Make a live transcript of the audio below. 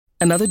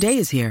Another day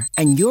is here,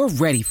 and you're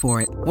ready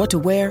for it. What to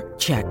wear?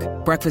 Check.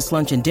 Breakfast,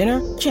 lunch, and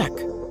dinner? Check.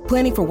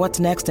 Planning for what's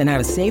next and how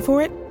to save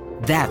for it?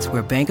 That's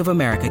where Bank of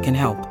America can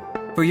help.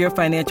 For your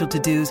financial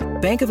to-dos,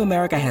 Bank of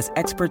America has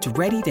experts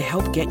ready to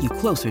help get you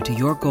closer to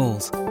your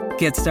goals.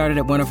 Get started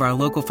at one of our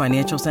local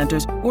financial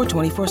centers or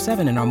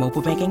 24/7 in our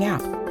mobile banking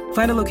app.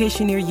 Find a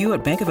location near you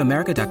at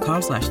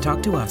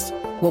bankofamerica.com/talktous.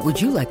 What would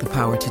you like the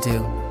power to do?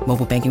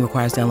 Mobile banking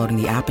requires downloading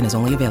the app and is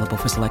only available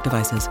for select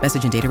devices.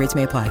 Message and data rates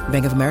may apply.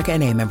 Bank of America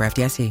N.A., member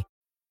FDIC.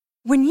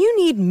 When you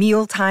need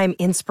mealtime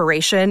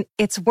inspiration,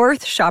 it's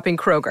worth shopping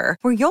Kroger,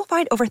 where you'll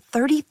find over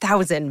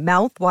 30,000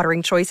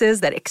 mouth-watering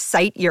choices that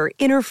excite your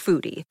inner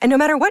foodie. And no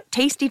matter what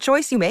tasty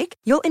choice you make,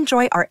 you'll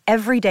enjoy our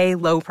everyday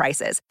low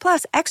prices,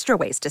 plus extra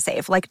ways to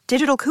save, like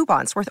digital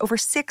coupons worth over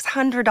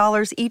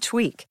 $600 each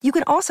week. You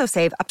can also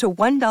save up to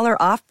 $1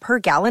 off per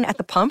gallon at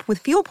the pump with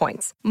fuel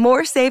points.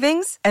 More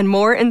savings and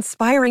more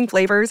inspiring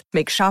flavors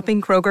make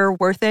shopping Kroger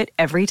worth it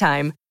every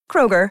time.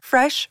 Kroger,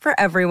 fresh for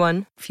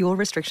everyone. Fuel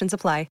restrictions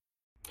apply.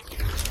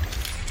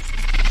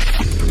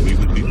 We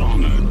would be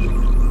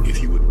honored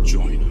if you would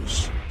join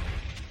us.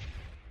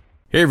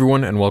 Hey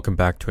everyone, and welcome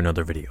back to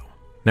another video.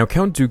 Now,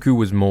 Count Dooku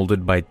was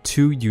molded by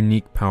two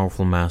unique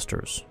powerful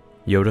masters,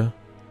 Yoda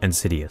and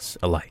Sidious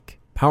alike.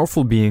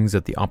 Powerful beings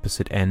at the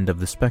opposite end of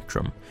the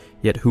spectrum,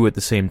 yet who at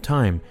the same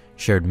time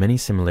shared many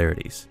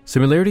similarities.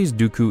 Similarities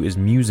Dooku is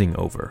musing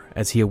over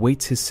as he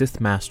awaits his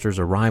Sith Master's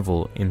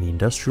arrival in the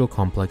industrial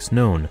complex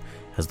known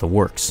as the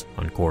Works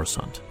on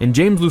Coruscant. In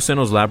James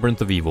Luceno's Labyrinth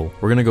of Evil,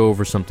 we're going to go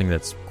over something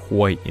that's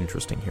quite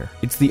interesting here.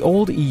 It's the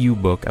old EU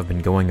book I've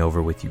been going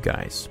over with you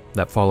guys,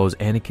 that follows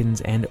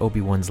Anakin's and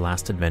Obi-Wan's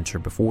last adventure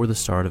before the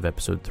start of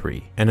Episode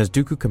 3. And as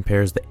Dooku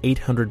compares the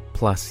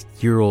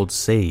 800-plus-year-old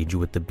sage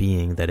with the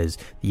being that is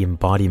the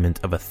embodiment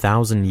of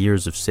 1,000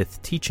 years of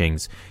Sith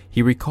teachings,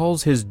 he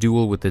recalls his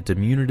duel with the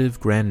diminutive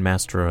Grand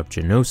Master of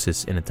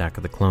Geonosis in Attack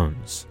of the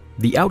Clones.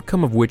 The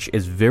outcome of which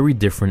is very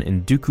different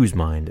in Dooku's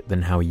mind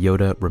than how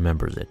Yoda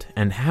remembers it,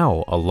 and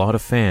how a lot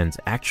of fans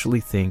actually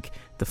think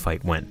the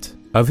fight went.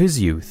 Of his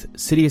youth,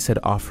 Sidious had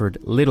offered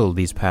little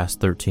these past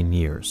 13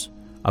 years.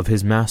 Of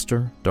his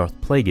master, Darth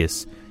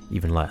Plagueis,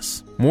 even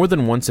less. More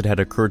than once it had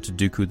occurred to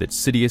Dooku that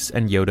Sidious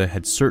and Yoda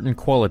had certain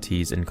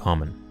qualities in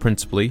common,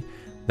 principally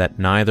that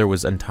neither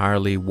was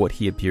entirely what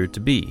he appeared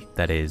to be,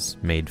 that is,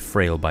 made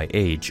frail by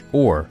age,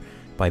 or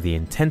by the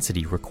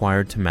intensity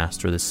required to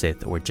master the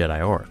Sith or Jedi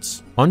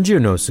arts. On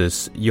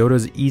Geonosis,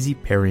 Yoda's easy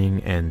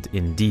parrying and,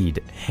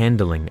 indeed,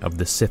 handling of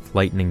the Sith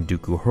lightning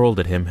Dooku hurled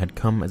at him had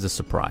come as a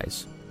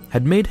surprise.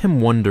 Had made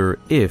him wonder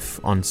if,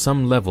 on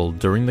some level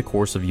during the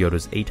course of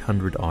Yoda's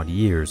 800-odd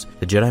years,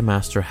 the Jedi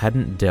Master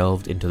hadn't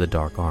delved into the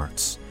dark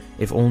arts,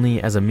 if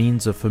only as a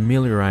means of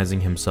familiarizing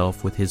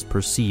himself with his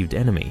perceived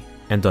enemy.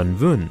 And on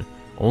Vun,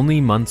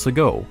 only months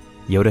ago,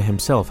 Yoda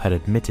himself had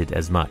admitted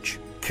as much.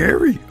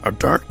 "Carry a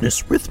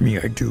darkness with me,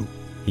 I do,"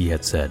 he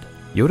had said.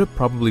 Yoda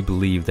probably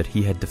believed that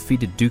he had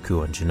defeated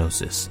Dooku on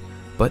Geonosis,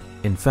 but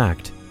in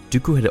fact,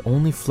 Dooku had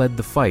only fled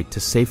the fight to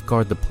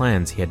safeguard the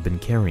plans he had been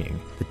carrying,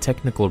 the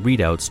technical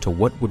readouts to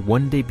what would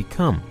one day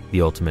become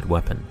the ultimate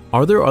weapon.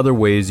 Are there other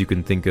ways you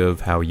can think of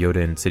how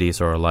Yoda and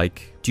Sidious are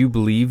alike? Do you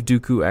believe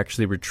Dooku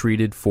actually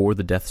retreated for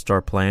the Death Star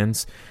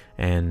plans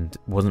and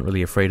wasn't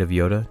really afraid of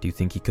Yoda? Do you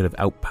think he could have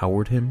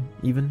outpowered him,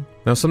 even?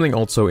 Now, something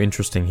also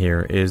interesting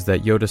here is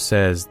that Yoda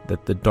says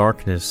that the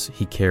darkness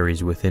he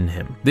carries within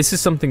him. This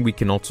is something we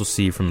can also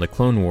see from the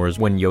Clone Wars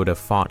when Yoda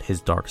fought his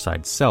dark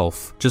side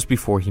self just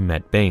before he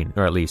met Bane,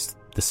 or at least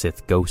the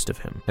Sith ghost of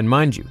him. And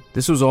mind you,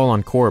 this was all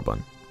on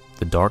Korriban,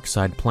 the dark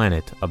side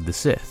planet of the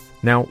Sith.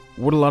 Now,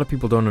 what a lot of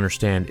people don't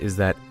understand is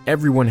that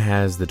everyone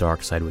has the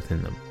dark side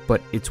within them,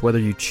 but it's whether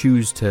you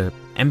choose to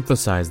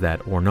emphasize that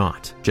or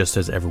not, just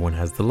as everyone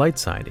has the light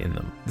side in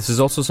them. This is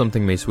also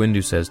something Mace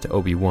Windu says to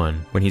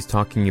Obi-Wan when he's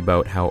talking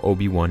about how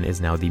Obi-Wan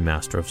is now the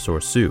master of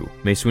Sorsu.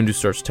 Mace Windu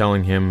starts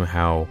telling him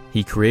how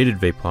he created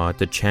Vaapad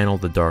to channel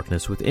the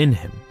darkness within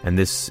him, and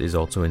this is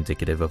also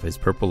indicative of his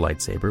purple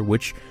lightsaber,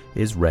 which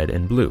is red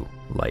and blue,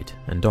 light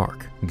and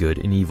dark, good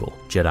and evil,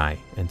 Jedi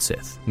and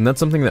Sith. And that's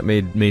something that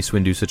made Mace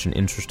Windu such an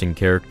interesting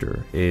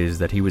character, is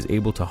that he was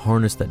able to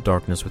harness that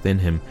darkness within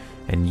him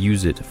and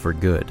use it for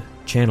good,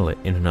 channel it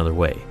in another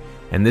way.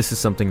 And this is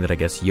something that I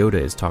guess Yoda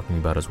is talking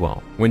about as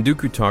well. When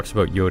Dooku talks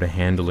about Yoda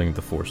handling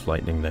the Force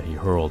lightning that he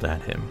hurled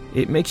at him,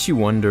 it makes you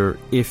wonder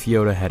if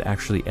Yoda had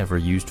actually ever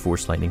used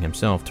Force lightning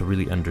himself to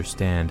really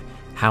understand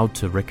how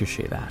to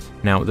ricochet that.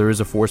 Now, there is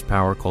a force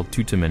power called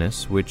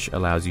Tutaminis, which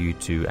allows you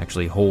to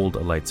actually hold a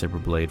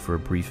lightsaber blade for a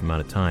brief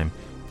amount of time,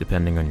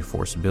 depending on your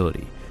force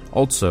ability.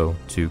 Also,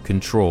 to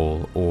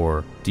control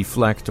or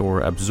deflect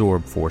or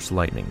absorb force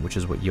lightning, which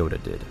is what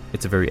Yoda did.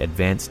 It's a very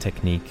advanced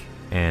technique,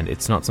 and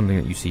it's not something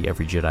that you see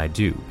every Jedi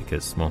do,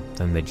 because, well,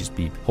 then they'd just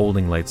be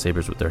holding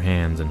lightsabers with their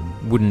hands and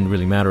wouldn't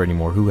really matter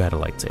anymore who had a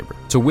lightsaber.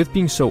 So with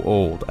being so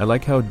old, I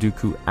like how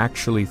Dooku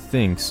actually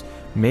thinks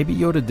maybe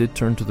Yoda did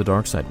turn to the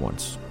dark side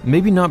once.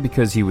 Maybe not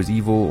because he was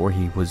evil or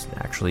he was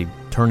actually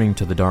turning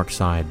to the dark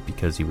side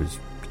because he was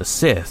a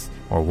Sith,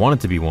 or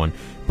wanted to be one,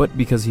 but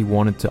because he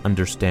wanted to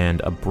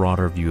understand a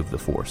broader view of the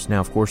Force. Now,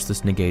 of course,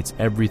 this negates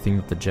everything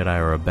that the Jedi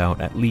are about,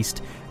 at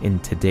least in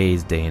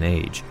today's day and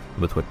age,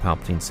 with what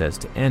Palpatine says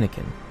to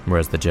Anakin,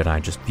 whereas the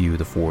Jedi just view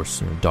the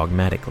Force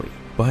dogmatically.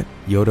 But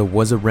Yoda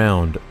was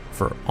around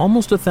for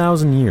almost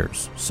 1,000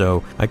 years,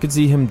 so I could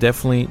see him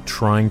definitely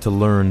trying to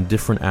learn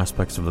different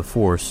aspects of the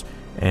Force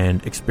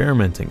and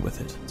experimenting with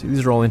it. So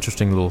these are all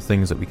interesting little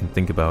things that we can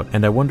think about,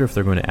 and I wonder if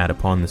they're going to add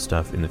upon this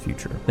stuff in the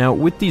future. Now,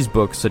 with these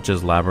books, such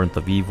as Labyrinth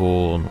of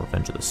Evil and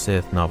Revenge of the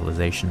Sith,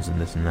 novelizations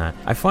and this and that,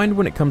 I find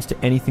when it comes to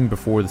anything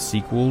before the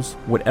sequels,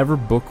 whatever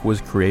book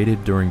was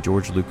created during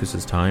George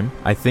Lucas's time,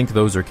 I think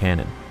those are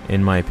canon,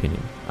 in my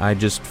opinion. I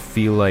just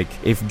feel like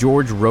if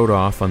George wrote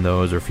off on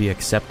those, or if he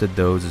accepted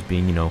those as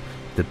being,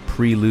 the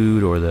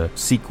prelude or the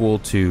sequel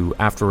to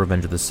After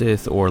Revenge of the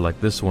Sith, or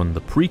like this one,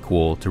 the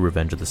prequel to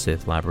Revenge of the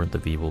Sith, Labyrinth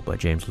of Evil by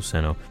James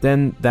Luceno,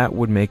 then that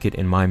would make it,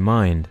 in my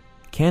mind,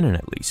 canon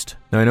at least.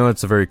 Now, I know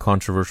it's a very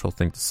controversial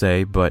thing to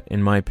say, but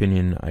in my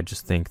opinion, I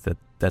just think that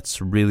that's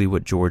really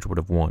what George would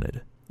have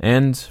wanted.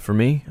 And for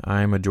me,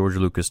 I'm a George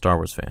Lucas Star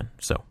Wars fan,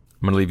 so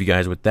I'm going to leave you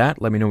guys with that.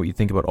 Let me know what you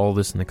think about all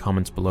this in the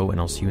comments below, and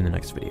I'll see you in the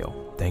next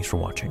video. Thanks for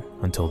watching.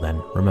 Until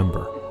then,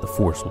 remember, the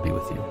Force will be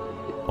with you,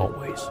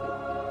 always.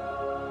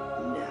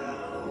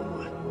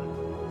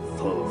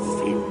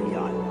 Fulfill